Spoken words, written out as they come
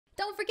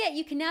don't forget,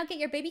 you can now get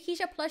your Baby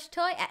Keisha plush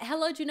toy at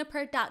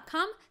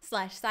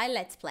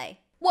hellojuniper.com/ZaiLetsPlay.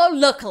 Well,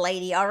 look,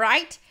 lady, all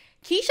right?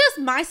 Keisha's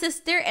my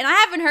sister, and I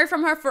haven't heard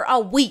from her for a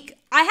week.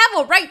 I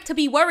have a right to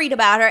be worried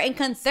about her and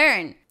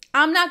concerned.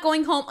 I'm not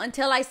going home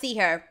until I see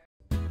her.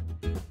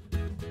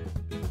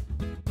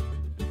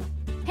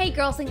 Hey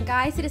girls and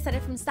guys, it is Zaira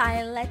from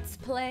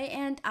ZaiLetsPlay,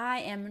 and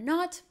I am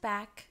not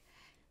back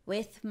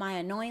with my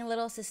annoying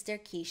little sister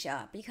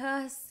Keisha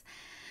because,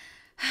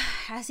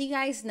 as you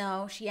guys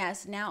know, she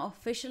has now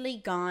officially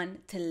gone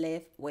to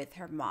live with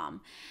her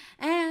mom.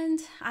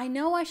 And I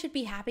know I should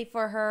be happy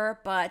for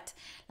her, but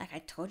like I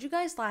told you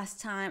guys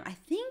last time, I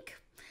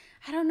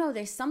don't know,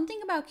 there's something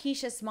about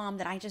Keisha's mom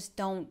that I just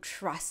don't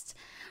trust.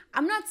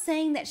 I'm not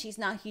saying that she's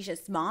not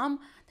Keisha's mom.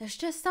 There's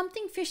just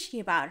something fishy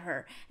about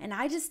her. And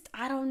I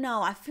don't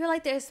know. I feel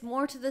like there's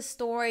more to the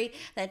story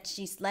that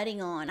she's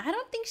letting on. I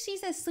don't think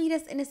she's as sweet,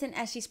 as innocent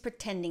as she's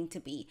pretending to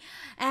be.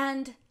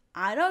 And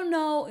I don't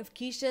know if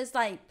Keisha's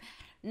like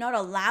not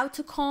allowed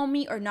to call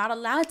me or not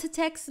allowed to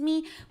text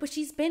me, but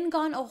she's been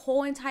gone a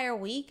whole entire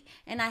week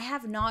and I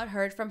have not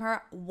heard from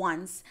her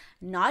once.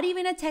 Not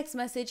even a text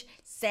message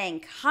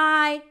saying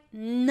hi,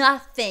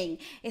 nothing.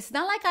 It's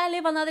not like I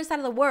live on the other side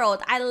of the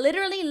world. I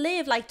literally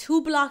live like 2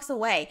 blocks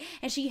away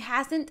and she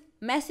hasn't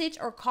messaged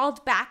or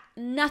called back,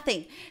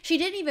 nothing. She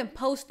didn't even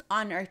post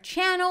on her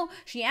channel.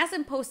 She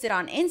hasn't posted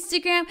on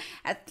Instagram.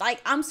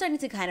 Like, I'm starting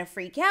to kind of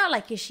freak out.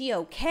 Like, is she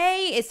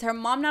okay? Is her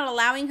mom not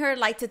allowing her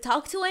like to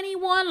talk to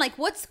anyone? Like,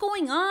 what's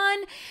going on?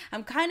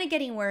 I'm kind of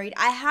getting worried.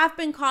 I have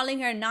been calling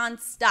her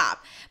nonstop,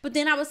 but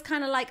then I was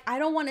kind of like, I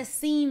don't want to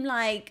seem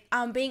like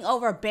I'm being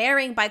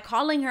overbearing by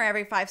calling her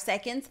every 5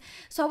 seconds.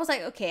 So I was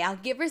like, okay, I'll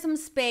give her some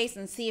space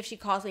and see if she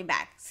calls me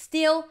back.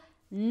 Still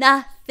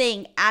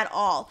nothing at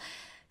all.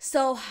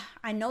 So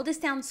I know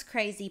this sounds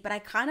crazy, but I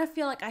kind of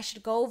feel like I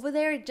should go over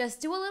there and just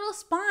do a little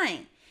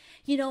spying.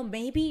 You know,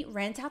 maybe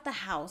rent out the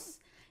house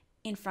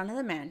in front of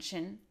the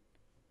mansion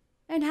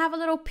and have a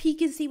little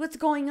peek and see what's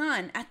going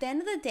on. At the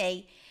end of the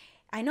day,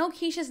 I know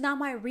Keisha's not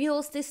my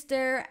real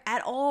sister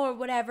at all or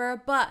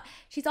whatever, but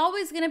she's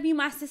always going to be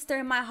my sister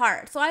in my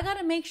heart. So I got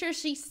to make sure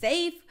she's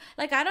safe.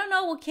 Like, I don't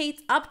know what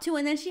Kate's up to.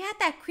 And then she had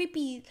that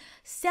creepy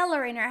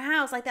cellar in her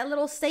house, like that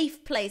little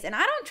safe place. And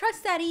I don't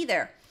trust that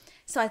either.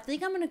 So I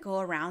think I'm going to go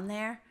around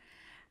there.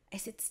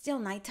 Is it still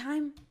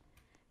nighttime?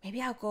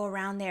 Maybe I'll go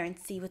around there and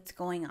see what's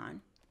going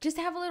on. Just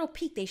have a little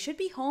peek. They should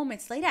be home.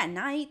 It's late at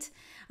night.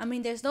 I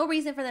mean, there's no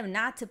reason for them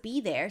not to be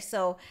there.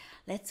 So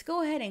let's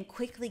go ahead and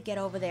quickly get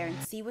over there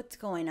and see what's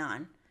going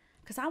on.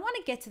 Because I want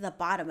to get to the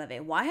bottom of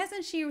it. Why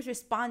hasn't she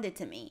responded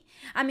to me?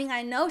 I mean,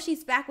 I know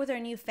she's back with her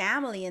new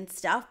family and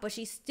stuff, but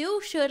she still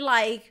should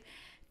like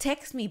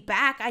text me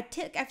back. I've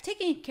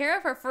taken care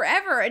of her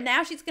forever, and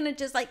now she's gonna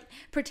just like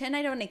pretend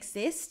I don't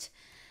exist.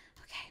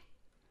 Okay,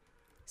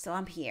 so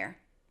I'm here,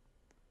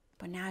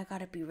 but now I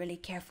gotta be really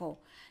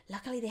careful.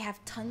 Luckily they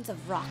have tons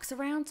of rocks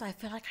around, so I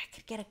feel like I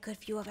could get a good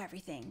view of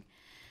everything.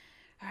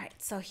 All right,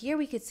 so here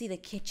we could see the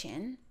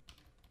kitchen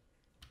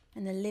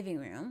and the living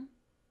room.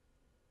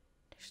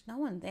 There's no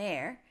one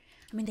there.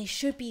 I mean, they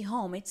should be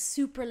home. It's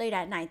super late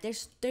at night.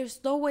 There's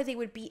no way they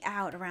would be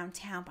out around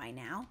town by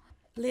now.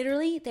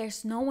 Literally,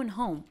 there's no one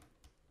home.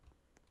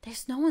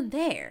 There's no one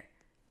there.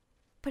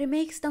 But it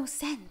makes no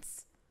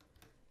sense.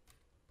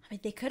 I mean,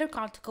 they could have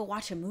gone to go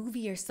watch a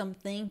movie or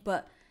something,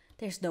 but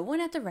there's no one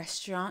at the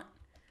restaurant.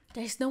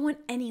 There's no one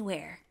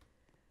anywhere.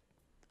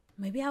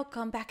 Maybe I'll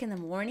come back in the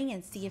morning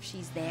and see if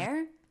she's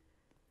there.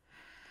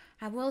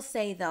 I will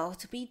say, though,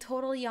 to be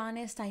totally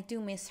honest, I do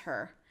miss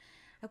her.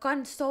 I've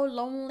gotten so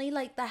lonely,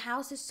 like the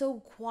house is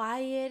so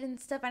quiet and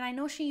stuff. And I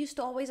know she used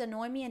to always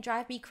annoy me and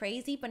drive me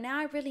crazy, but now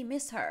I really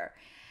miss her.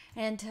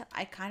 And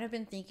I kind of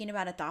been thinking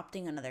about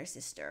adopting another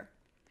sister.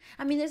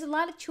 I mean, there's a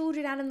lot of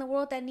children out in the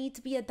world that need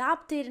to be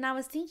adopted. And I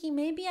was thinking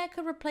maybe I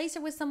could replace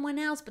her with someone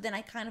else. But then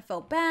I kind of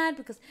felt bad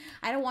because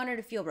I don't want her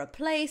to feel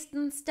replaced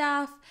and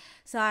stuff.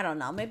 So I don't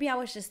know. Maybe I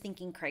was just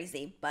thinking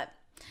crazy, but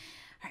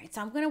all right,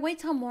 so I'm going to wait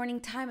till morning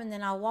time and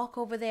then I'll walk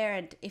over there.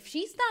 And if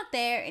she's not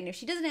there and if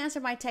she doesn't answer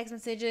my text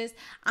messages,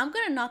 I'm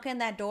going to knock on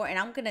that door and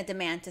I'm going to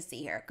demand to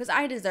see her because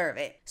I deserve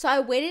it. So I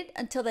waited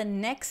until the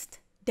next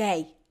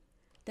day,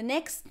 the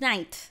next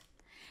night,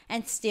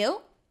 and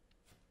still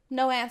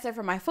no answer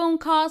for my phone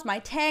calls, my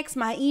texts,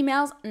 my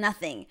emails,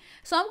 nothing.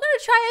 So I'm going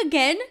to try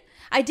again.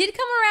 I did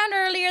come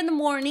around earlier in the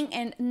morning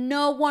and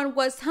no one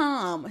was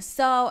home.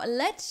 So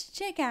let's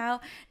check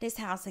out this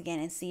house again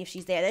and see if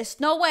she's there. There's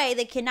no way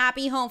they cannot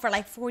be home for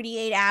like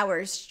 48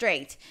 hours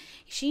straight.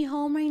 Is she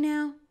home right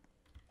now?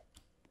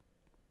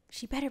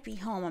 She better be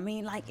home. I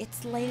mean, like,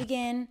 it's late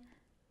again.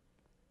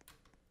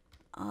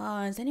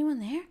 Is anyone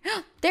there?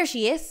 There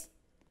she is.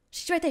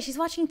 She's right there. She's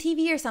watching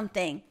TV or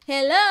something.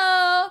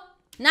 Hello?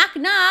 Knock,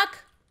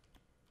 knock.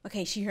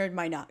 Okay, she heard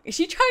my knock. Is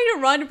she trying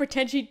to run and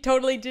pretend she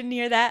totally didn't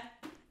hear that?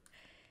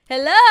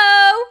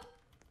 Hello?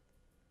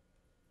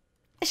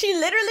 She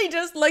literally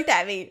just looked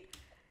at me.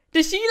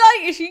 Is she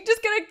literally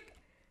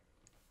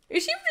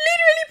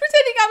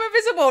pretending I'm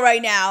invisible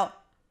right now?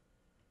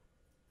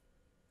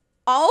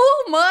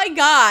 Oh my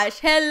gosh.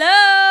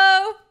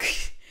 Hello?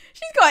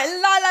 She's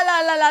going, la, la,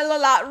 la, la, la, la,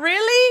 la.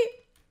 Really?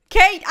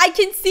 Kate, I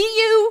can see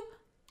you.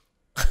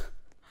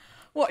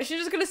 What, she's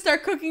just going to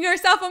start cooking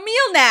herself a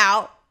meal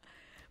now?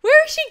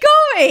 Where is she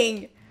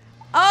going?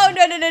 Oh,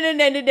 no, no, no, no,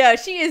 no, no, no.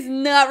 She is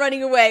not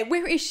running away.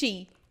 Where is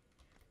she?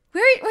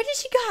 Where did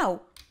she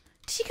go?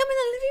 Did she come in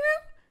the living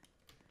room?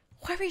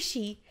 Where is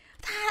she?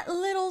 That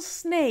little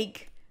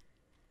snake.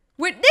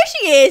 There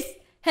she is.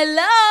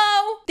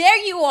 Hello. There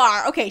you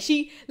are. Okay,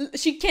 she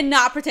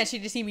cannot pretend she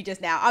didn't see me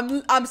just now.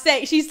 I'm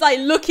saying she's like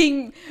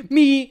looking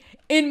me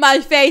in my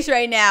face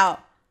right now.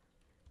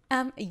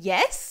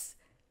 Yes?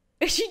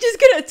 Is she just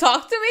gonna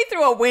talk to me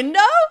through a window?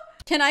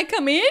 Can I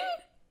come in?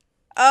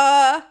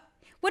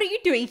 What are you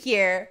doing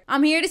here?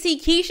 I'm here to see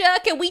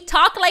Keisha. Can we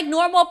talk like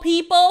normal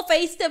people,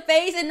 face to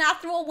face and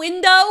not through a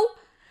window?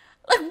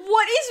 Like,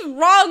 what is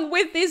wrong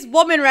with this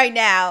woman right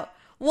now?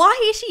 Why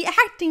is she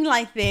acting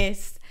like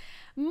this?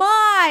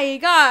 My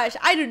gosh,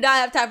 I do not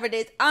have time for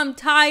this. I'm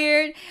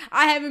tired.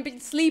 I haven't been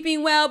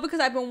sleeping well because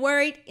I've been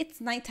worried.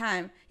 It's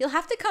nighttime. You'll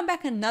have to come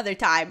back another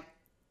time.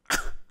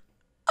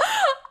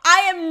 I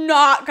am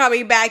not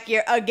coming back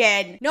here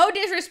again. No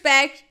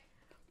disrespect,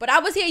 but I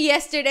was here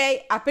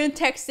yesterday. I've been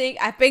texting.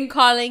 I've been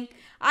calling.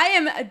 I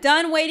am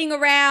done waiting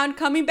around,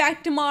 coming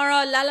back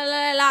tomorrow, la la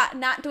la la la,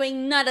 not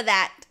doing none of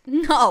that.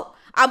 No,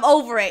 I'm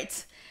over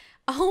it.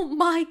 Oh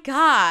my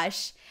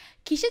gosh.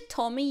 Keisha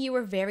told me you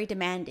were very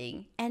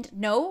demanding, and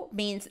no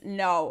means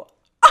no.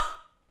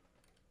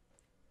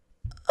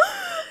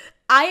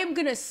 I am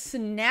gonna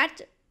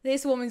snatch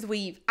this woman's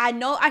weave. I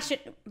know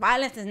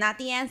violence is not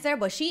the answer,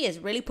 but she is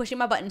really pushing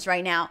my buttons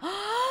right now.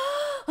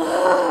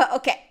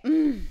 Okay.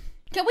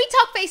 Can we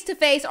talk face to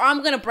face or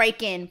I'm gonna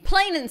break in?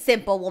 Plain and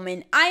simple,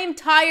 woman. I am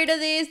tired of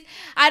this.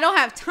 I don't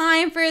have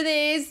time for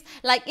this.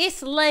 Like,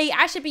 it's late.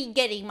 I should be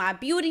getting my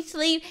beauty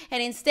sleep,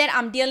 and instead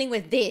I'm dealing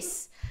with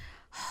this.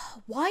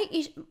 Why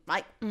is,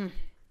 like,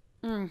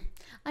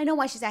 I know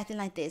why she's acting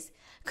like this.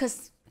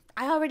 Because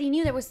I already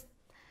knew there was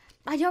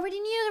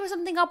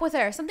something up with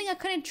her. Something I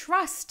couldn't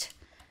trust.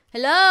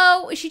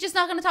 Hello? Is she just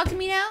not going to talk to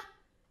me now?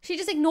 Is she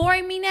just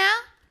ignoring me now?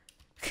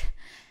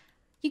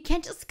 You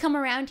can't just come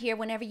around here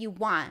whenever you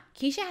want.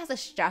 Keisha has a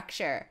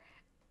structure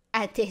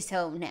at this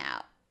home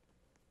now.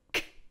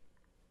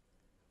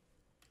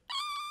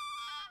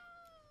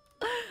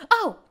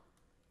 Oh,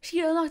 she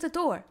unlocked the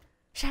door.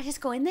 Should I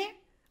just go in there?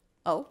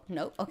 Oh,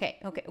 no. Okay.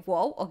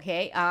 Whoa,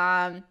 okay.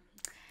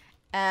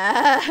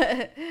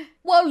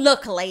 Well,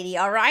 look, lady,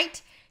 all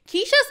right?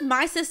 Keisha's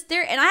my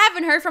sister, and I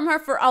haven't heard from her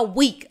for a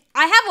week.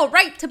 I have a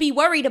right to be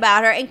worried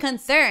about her and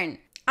concerned.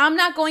 I'm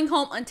not going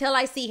home until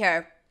I see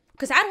her.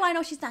 Because how do I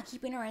know she's not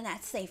keeping her in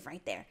that safe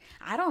right there?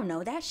 I don't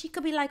know that. She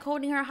could be like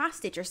holding her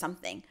hostage or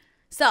something.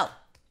 So,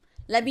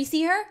 let me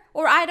see her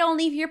or I don't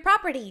leave your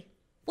property.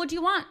 What do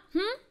you want?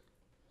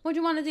 What do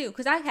you want to do?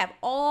 Because I have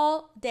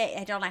all day.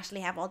 I don't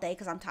actually have all day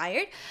because I'm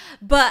tired.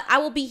 But I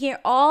will be here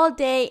all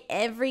day,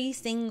 every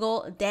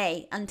single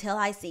day until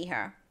I see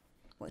her.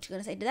 What you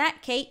going to say to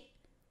that, Kate?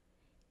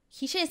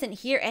 Keisha isn't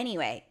here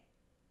anyway.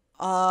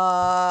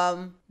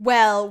 Well,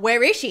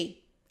 where is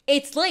she?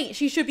 It's late.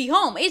 She should be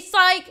home. It's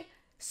like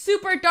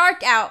super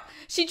dark out.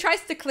 She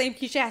tries to claim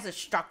Keisha has a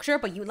structure,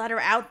 but you let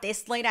her out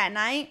this late at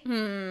night?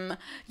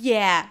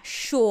 Yeah,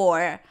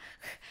 sure.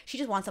 She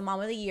just wants a Mom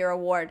of the Year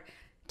award.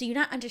 Do you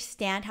not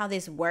understand how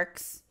this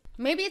works?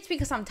 Maybe it's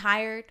because I'm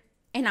tired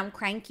and I'm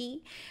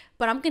cranky,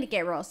 but I'm going to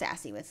get real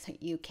sassy with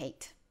you,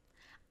 Kate.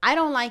 I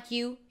don't like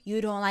you.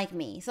 You don't like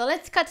me. So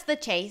let's cut to the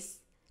chase.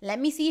 Let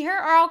me see her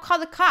or I'll call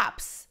the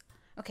cops.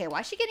 Okay,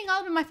 why is she getting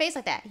all up in my face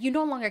like that? You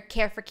no longer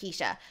care for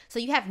Keisha, so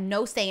you have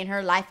no say in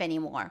her life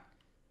anymore.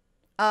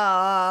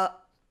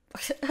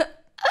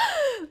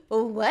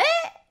 What?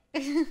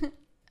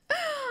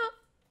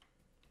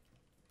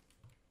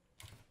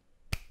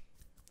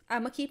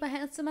 I'm gonna keep my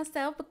hands to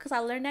myself because I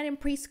learned that in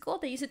preschool.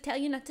 They used to tell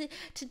you not to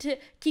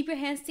keep your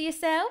hands to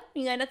yourself.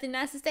 You got nothing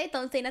nice to say,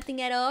 don't say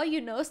nothing at all,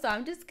 you know. So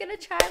I'm just gonna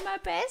try my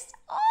best.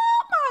 Oh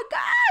my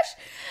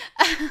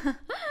gosh.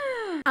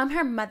 I'm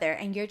her mother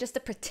and you're just a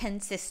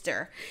pretend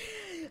sister.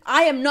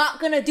 I am not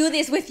gonna do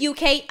this with you,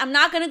 Kate. I'm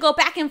not gonna go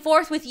back and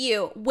forth with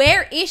you.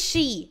 Where is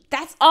she?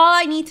 That's all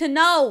I need to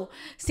know.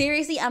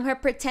 Seriously, I'm her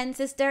pretend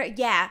sister?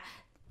 Yeah,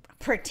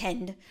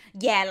 pretend.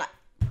 Yeah,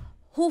 like,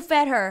 who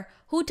fed her?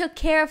 Who took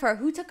care of her?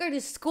 Who took her to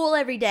school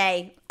every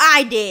day?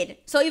 I did.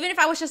 So even if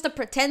I was just a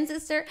pretend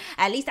sister,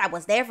 at least I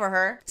was there for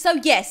her. So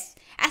yes,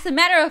 as a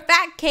matter of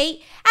fact,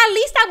 Kate, at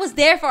least I was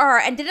there for her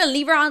and didn't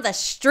leave her on the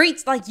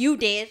streets like you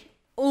did.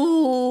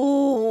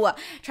 Ooh,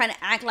 trying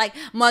to act like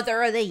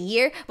Mother of the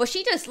Year, but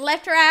she just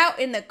left her out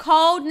in the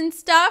cold and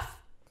stuff.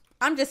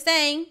 I'm just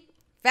saying,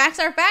 facts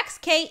are facts,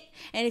 Kate.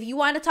 And if you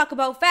want to talk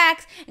about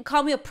facts and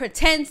call me a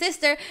pretend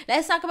sister,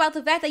 let's talk about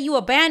the fact that you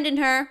abandoned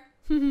her.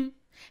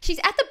 She's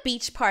at the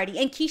beach party,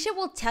 and Keisha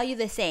will tell you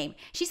the same.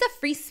 She's a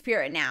free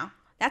spirit now.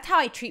 That's how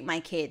I treat my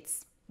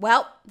kids.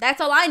 Well,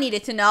 that's all I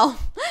needed to know.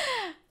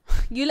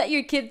 You let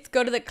your kids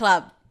go to the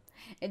club.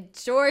 It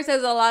sure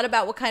says a lot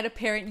about what kind of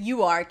parent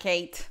you are,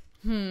 Kate.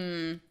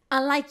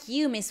 Unlike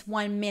you, Miss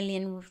 1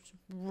 Million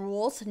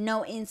Rules.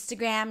 No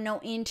Instagram,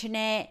 no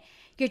internet.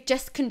 You're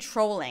just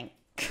controlling.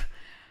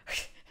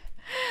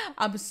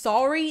 I'm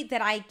sorry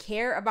that I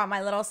care about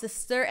my little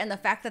sister and the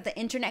fact that the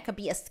internet could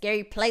be a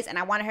scary place and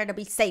I wanted her to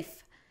be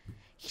safe.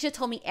 Keisha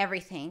told me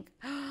everything.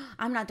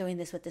 I'm not doing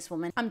this with this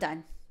woman. I'm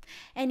done.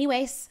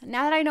 Anyways,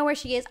 now that I know where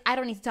she is, I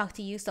don't need to talk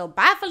to you. So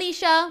bye,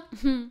 Felicia.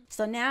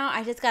 So now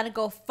I just got to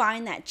go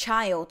find that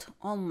child.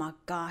 Oh my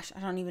gosh. I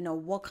don't even know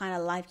what kind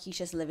of life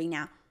Keisha's living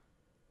now.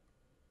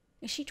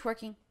 Is she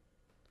twerking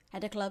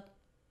at the club?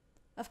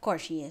 Of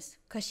course she is,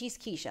 because she's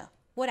Keisha.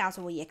 What else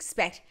would we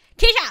expect?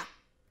 Keisha!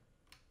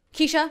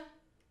 Keisha?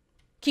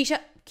 Keisha?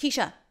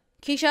 Keisha?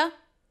 Keisha?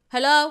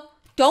 Hello?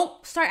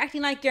 Don't start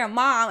acting like you're a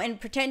mom and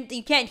pretend that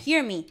you can't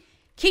hear me.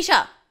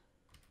 Keisha?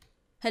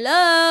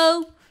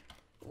 Hello?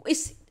 What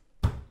is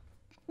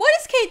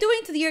Kay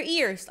doing to your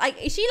ears?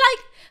 Like, is she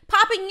like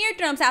popping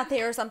eardrums out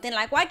there or something?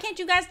 Like, why can't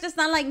you guys just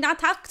not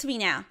talk to me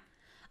now?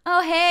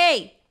 Oh,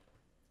 hey.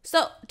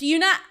 So, do you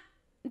not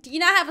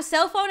have a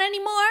cell phone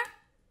anymore?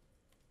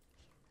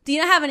 Do you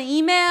not have an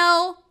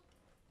email,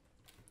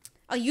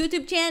 a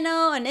YouTube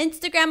channel, an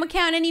Instagram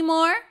account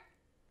anymore?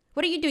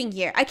 What are you doing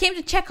here? I came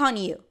to check on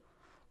you.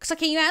 So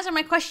can you answer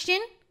my question?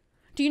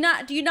 Do you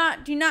not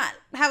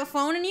have a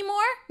phone anymore?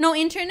 No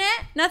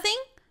internet? Nothing?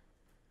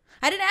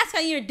 I didn't ask how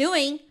you're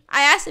doing.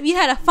 I asked if you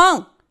had a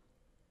phone.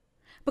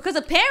 Because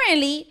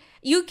apparently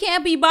you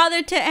can't be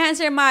bothered to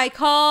answer my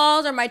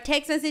calls or my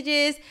text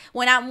messages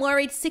when I'm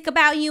worried sick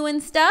about you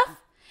and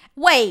stuff.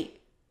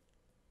 Wait.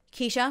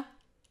 Keisha,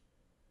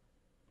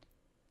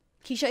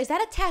 is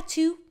that a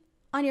tattoo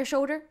on your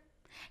shoulder?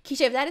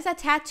 Keisha, if that is a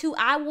tattoo,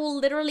 I will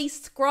literally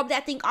scrub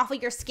that thing off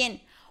of your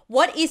skin.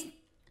 What is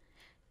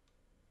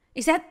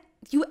that?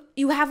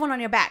 You have one on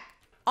your back.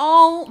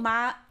 Oh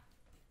my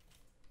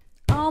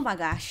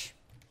gosh.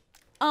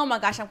 Oh my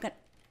gosh.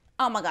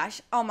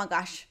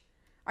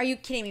 Are you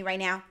kidding me right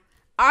now?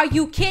 Are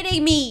you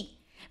kidding me?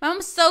 My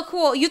mom's so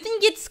cool. You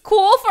think it's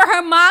cool for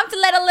her mom to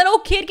let a little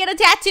kid get a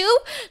tattoo?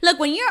 Look,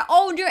 when you're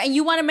older and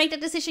you want to make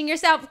that decision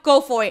yourself,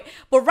 go for it.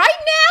 But right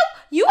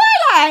now, you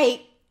are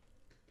like...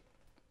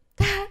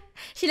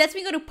 She lets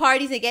me go to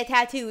parties and get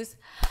tattoos.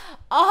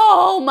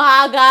 Oh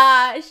my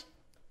gosh.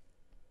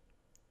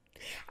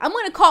 I'm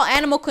going to call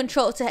animal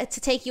control to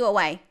take you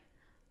away.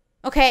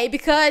 Okay?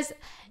 Because,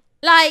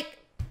 like,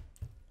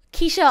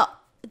 Keisha,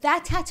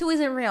 that tattoo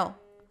isn't real.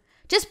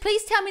 Just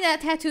please tell me that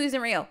tattoo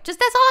isn't real. Just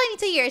that's all I need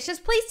to hear. It's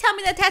just please tell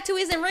me that tattoo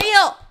isn't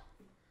real.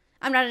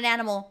 I'm not an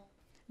animal.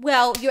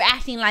 Well, you're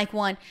acting like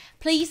one.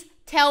 Please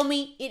tell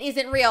me it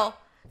isn't real.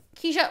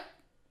 Keisha,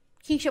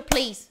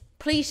 please.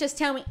 Please just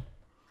tell me.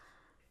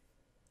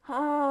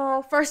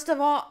 Oh, first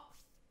of all,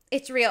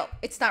 it's real.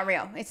 It's not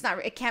real. It's not.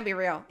 It can't be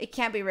real. It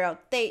can't be real.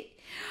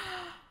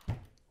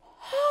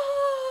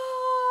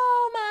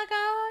 Oh my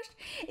gosh.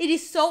 It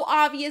is so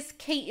obvious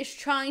Kate is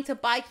trying to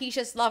buy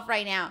Keisha's love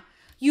right now.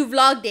 You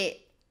vlogged it.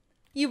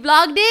 You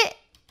vlogged it?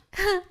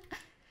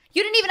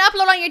 You didn't even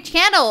upload on your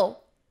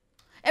channel.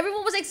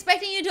 Everyone was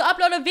expecting you to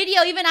upload a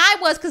video. Even I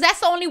was, because that's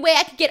the only way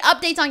I could get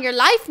updates on your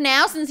life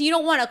now, since you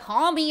don't want to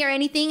call me or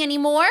anything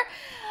anymore.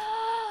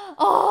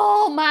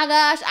 Oh my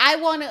gosh.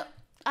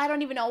 I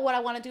don't even know what I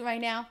want to do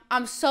right now. I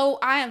am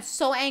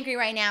so angry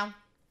right now.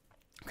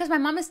 Because my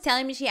mom is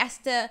telling me she has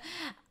to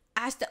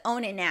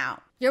own it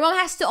now. Your mom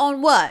has to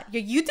own what?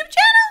 Your YouTube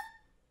channel?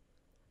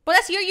 But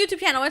that's your YouTube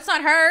channel. It's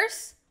not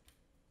hers.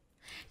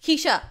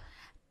 Keisha,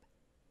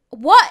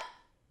 what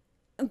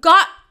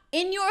got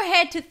in your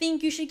head to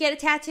think you should get a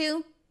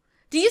tattoo?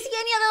 Do you see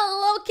any other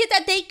little kids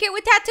at daycare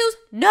with tattoos?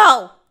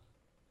 No.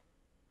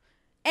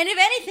 And if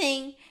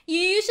anything, you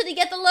usually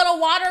get the little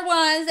water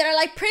ones that are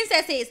like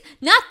princesses.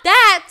 Not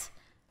that.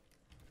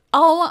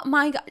 Oh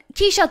my God.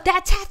 Keisha,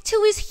 that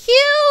tattoo is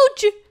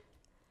huge.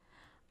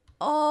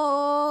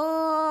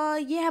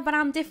 Oh, yeah, but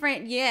I'm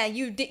different. Yeah,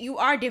 you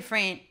are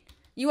different.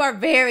 You are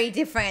very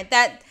different.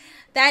 That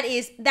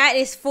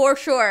is for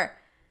sure.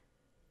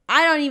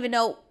 I don't even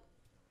know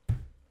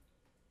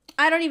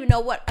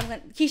what I'm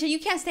gonna... Keisha, you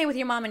can't stay with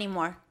your mom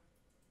anymore.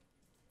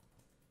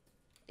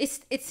 It's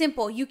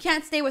simple. You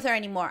can't stay with her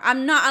anymore.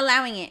 I'm not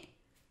allowing it.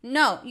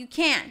 No, you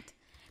can't.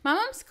 My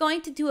mom's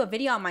going to do a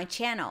video on my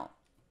channel.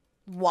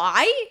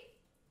 Why?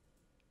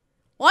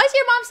 Why is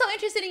your mom so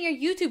interested in your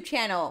YouTube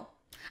channel?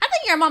 I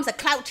think your mom's a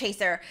clout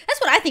chaser. That's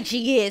what I think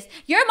she is.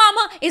 Your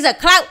mama is a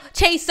clout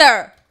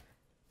chaser.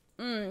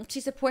 She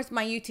supports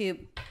my YouTube.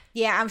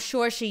 Yeah, I'm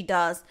sure she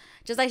does.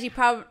 Just like she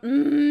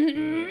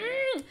probably...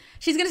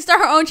 She's going to start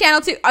her own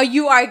channel too. Oh,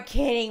 you are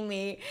kidding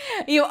me.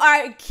 You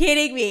are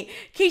kidding me.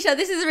 Keisha,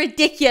 this is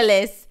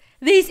ridiculous.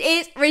 This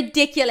is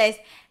ridiculous.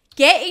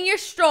 Get in your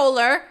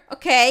stroller,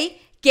 okay?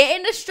 Get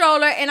in the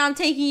stroller and I'm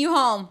taking you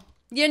home.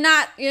 You're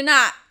not.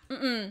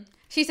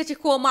 She's such a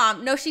cool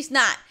mom. No, she's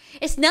not.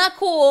 It's not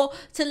cool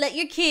to let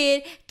your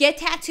kid get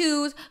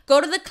tattoos,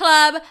 go to the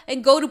club,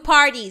 and go to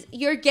parties.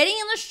 You're getting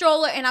in the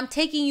stroller and I'm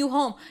taking you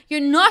home. You're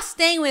not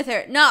staying with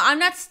her. No, I'm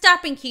not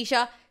stopping,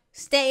 Keisha.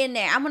 Stay in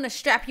there. I'm going to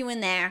strap you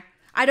in there.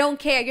 I don't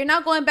care. You're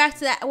not going back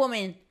to that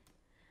woman.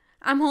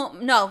 I'm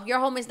home. No, your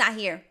home is not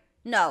here.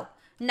 No,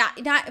 not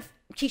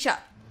Keisha.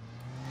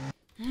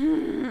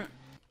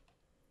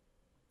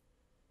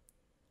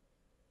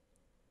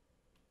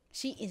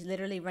 She is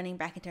literally running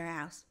back into her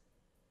house.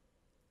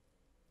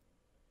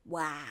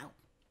 Wow.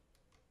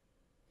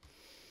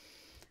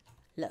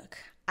 Look,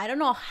 I don't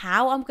know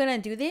how I'm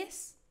going to do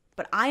this,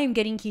 but I am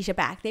getting Keisha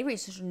back. There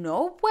is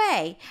no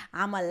way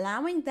I'm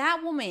allowing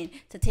that woman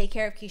to take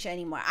care of Keisha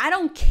anymore. I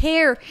don't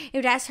care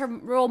if that's her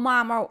real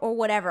mom or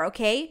whatever,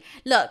 okay?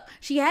 Look,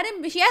 she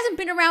hasn't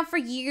been around for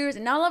years,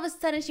 and all of a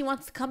sudden she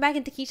wants to come back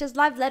into Keisha's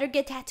life, let her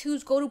get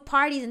tattoos, go to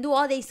parties, and do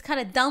all these kind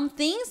of dumb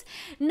things.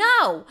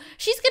 No,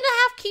 she's gonna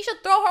have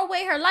Keisha throw her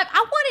away her life.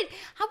 I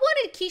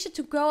wanted Keisha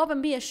to grow up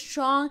and be a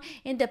strong,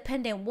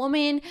 independent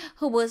woman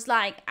who was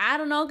like, I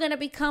don't know, gonna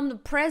become the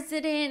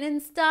president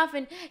and stuff,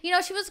 and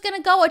she was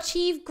gonna go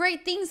achieve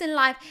great things in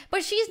life,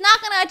 but she's not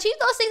gonna achieve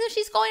those things if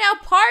she's going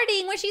out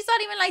partying when she's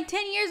not even like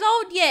 10 years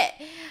old yet.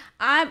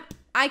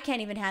 I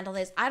can't even handle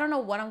this. I don't know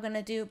what I'm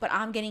gonna do, but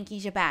I'm getting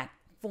Keisha back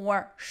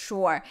for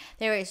sure.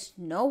 There is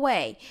no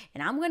way,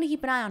 and I'm gonna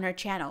keep an eye on her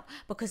channel,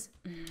 because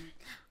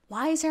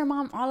why is her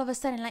mom all of a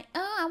sudden like,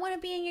 oh, I want to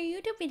be in your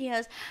YouTube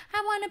videos,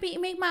 I want to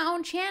make my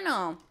own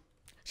channel?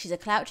 She's a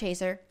clout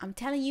chaser. I'm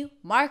telling you,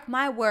 mark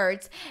my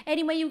words.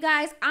 Anyway, you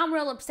guys, I'm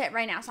real upset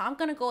right now, so I'm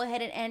going to go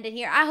ahead and end it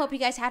here. I hope you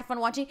guys had fun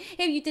watching.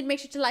 If you did, make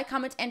sure to like,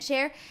 comment, and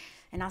share.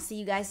 And I'll see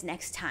you guys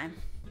next time.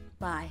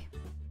 Bye.